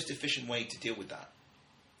the most efficient way to deal with that?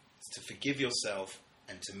 It's to forgive yourself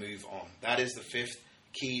and to move on. That is the 5th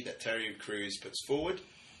key that Terry Crews puts forward.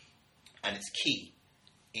 And it's key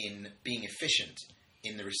in being efficient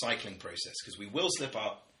in the recycling process. Because we will slip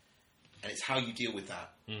up, and it's how you deal with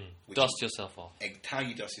that. Dust yourself off. How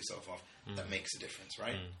you dust yourself off that makes a difference,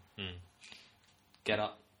 right? Get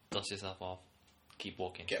up, dust yourself off, keep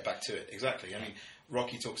walking. Get back to it, exactly. I mean,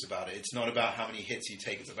 Rocky talks about it. It's not about how many hits you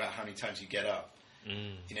take, it's about how many times you get up.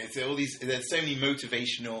 You know, there's so many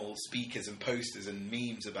motivational speakers and posters and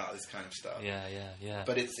memes about this kind of stuff. Yeah.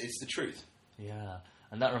 But it's the truth. Yeah.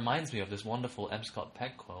 And that reminds me of this wonderful M. Scott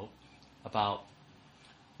Peck quote about,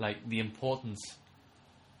 like, the importance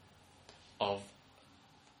of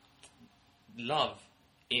love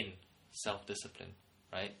in self-discipline,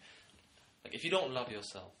 right? Like, if you don't love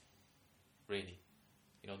yourself, really,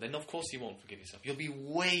 you know, then of course you won't forgive yourself. You'll be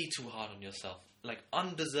way too hard on yourself, like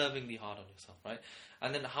undeservingly hard on yourself, right?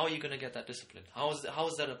 And then how are you going to get that discipline? How is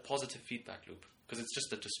that a positive feedback loop? Because it's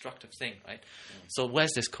just a destructive thing, right? So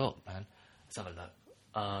where's this quote, man? Let's have a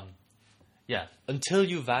look. Until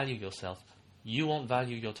you value yourself, you won't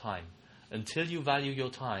value your time. Until you value your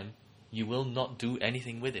time, you will not do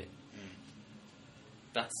anything with it.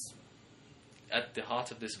 That's at the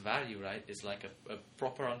heart of this value, right? Is like a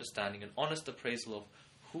proper understanding, an honest appraisal of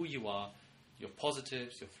who you are, your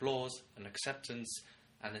positives, your flaws, and acceptance,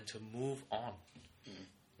 and then to move on.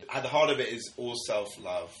 At the heart of it is all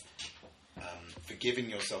self-love, forgiving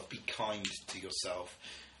yourself, be kind to yourself.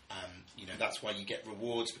 You know, that's why you get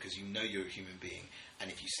rewards, because you know you're a human being.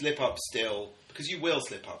 And if you slip up still, because you will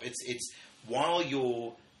slip up, it's while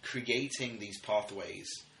you're creating these pathways,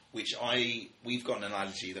 which we've got an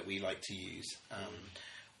analogy that we like to use.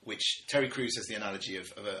 which Terry Crews has the analogy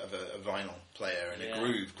of a vinyl player and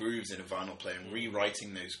grooves in a vinyl player and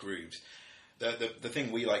rewriting those grooves. The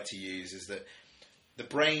thing we like to use is that the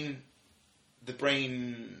brain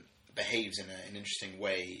behaves in an interesting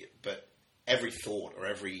way, but every thought or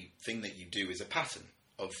every thing that you do is a pattern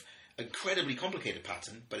of incredibly complicated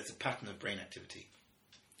pattern, but it's a pattern of brain activity.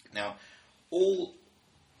 Now, all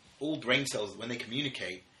brain cells, when they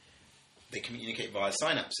communicate via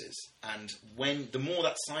synapses, and the more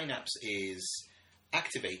that synapse is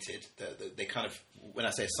activated, they kind of, when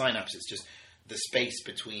I say a synapse, it's just the space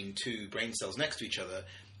between two brain cells next to each other,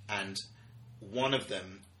 and one of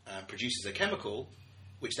them produces a chemical,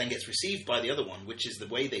 which then gets received by the other one, which is the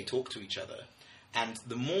way they talk to each other. And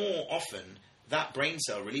the more often that brain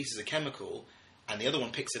cell releases a chemical, and the other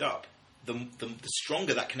one picks it up, the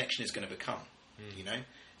stronger that connection is going to become. You know,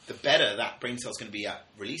 the better that brain cell is going to be at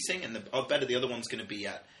releasing, and the better the other one's going to be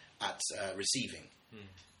at receiving.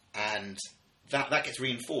 And that gets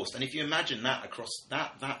reinforced. And if you imagine that across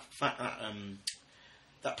that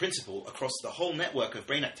principle across the whole network of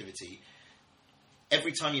brain activity,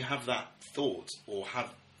 every time you have that thought or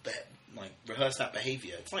rehearse that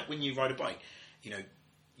behavior, it's like when you ride a bike. You know,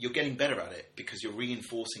 you're getting better at it because you're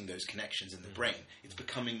reinforcing those connections in the brain. It's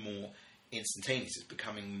becoming more instantaneous. It's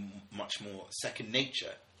becoming much more second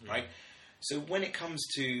nature, right? So when it comes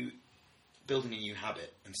to building a new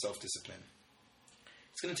habit and self-discipline,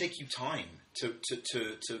 it's going to take you time to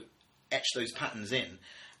etch those patterns in.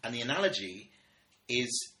 And the analogy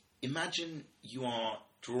is, imagine you are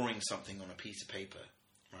drawing something on a piece of paper,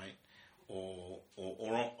 right? Or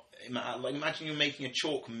imagine you're making a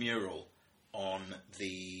chalk mural on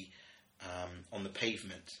the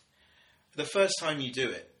pavement. The first time you do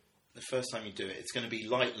it, it's going to be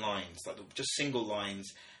light lines, like just single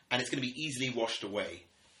lines, and it's going to be easily washed away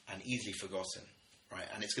and easily forgotten, right?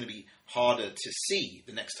 And it's going to be harder to see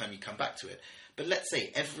the next time you come back to it. But let's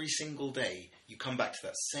say every single day you come back to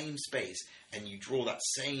that same space and you draw that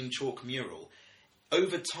same chalk mural.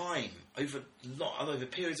 Over time, over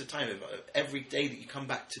periods of time, over every day that you come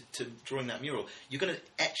back to drawing that mural, you're going to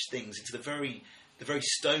etch things into the very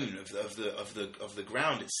stone of the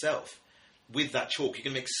ground itself with that chalk. You're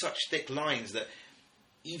going to make such thick lines that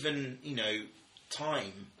even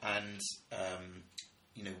time and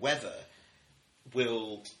weather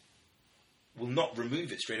will not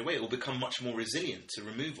remove it straight away. It will become much more resilient to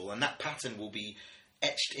removal, and that pattern will be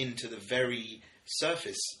etched into the very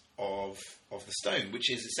surface of the stone,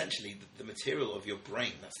 which is essentially the material of your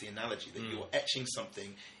brain. That's the analogy, that you're etching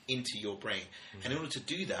something into your brain. And in order to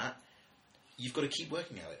do that, you've got to keep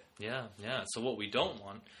working at it. Yeah. So what we don't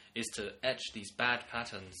want is to etch these bad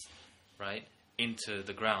patterns, right, into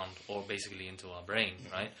the ground, or basically into our brain,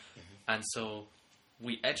 right? And so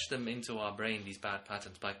we etch them into our brain, these bad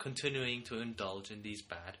patterns, by continuing to indulge in these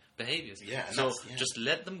bad behaviors. So just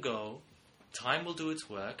let them go. Time will do its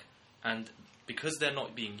work, and because they're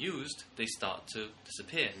not being used, they start to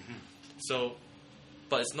disappear. So,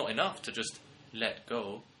 but it's not enough to just let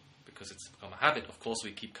go, because it's become a habit. Of course,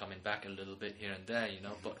 we keep coming back a little bit here and there,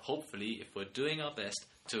 but hopefully, if we're doing our best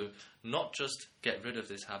to not just get rid of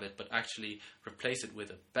this habit, but actually replace it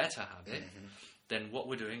with a better habit, then what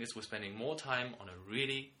we're doing is we're spending more time on a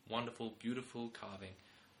really wonderful, beautiful carving,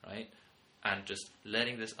 right? And just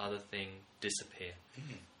letting this other thing disappear.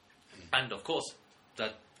 And of course,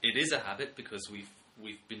 that it is a habit because we've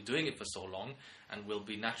been doing it for so long, and we'll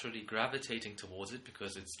be naturally gravitating towards it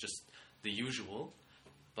because it's just the usual.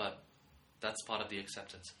 But that's part of the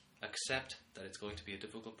acceptance. Accept that it's going to be a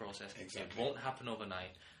difficult process. Exactly. It won't happen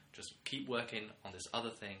overnight. Just keep working on this other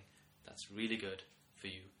thing that's really good for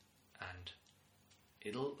you, and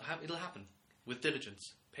it'll happen with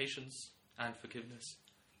diligence, patience, and forgiveness.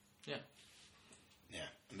 Yeah.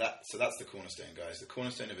 And that's the cornerstone, guys. The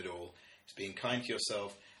cornerstone of it all is being kind to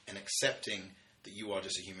yourself and accepting that you are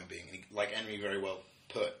just a human being. And like Henry very well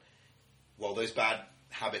put, while those bad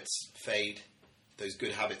habits fade, those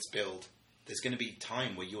good habits build, there's going to be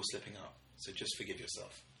time where you're slipping up. So just forgive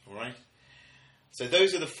yourself. All right? So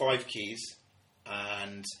those are the 5 keys,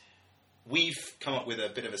 and we've come up with a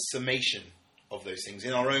bit of a summation of those things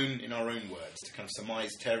in our own words to kind of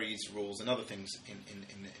surmise Terry's rules and other things in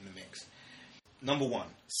the mix. Number 1,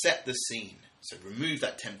 set the scene. So remove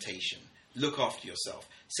that temptation. Look after yourself.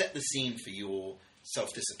 Set the scene for your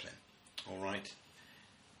self-discipline. All right?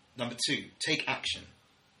 Number 2, take action.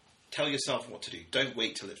 Tell yourself what to do. Don't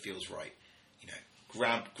wait till it feels right.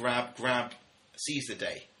 Grab. Seize the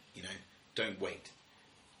day. Don't wait.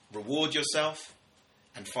 Reward yourself,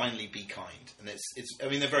 and finally be kind. And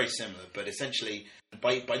they're very similar, but essentially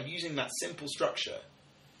by using that simple structure,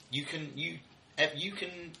 you can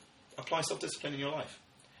apply self-discipline in your life.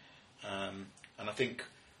 And I think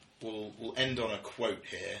we'll end on a quote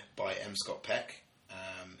here by M. Scott Peck,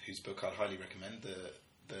 whose book I'd highly recommend,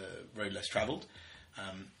 The Road Less Travelled.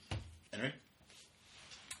 Henry?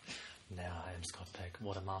 Now, I am Scott Peck.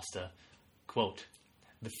 What a master. Quote,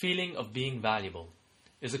 "The feeling of being valuable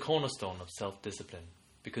is a cornerstone of self-discipline,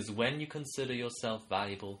 because when you consider yourself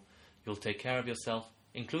valuable, you'll take care of yourself,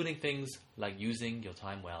 including things like using your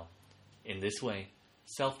time well. In this way,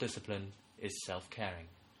 self-discipline is self-caring."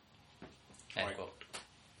 End Right. quote.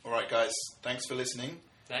 All right, guys. Thanks for listening.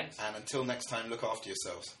 Thanks. And until next time, look after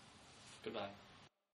yourselves. Goodbye.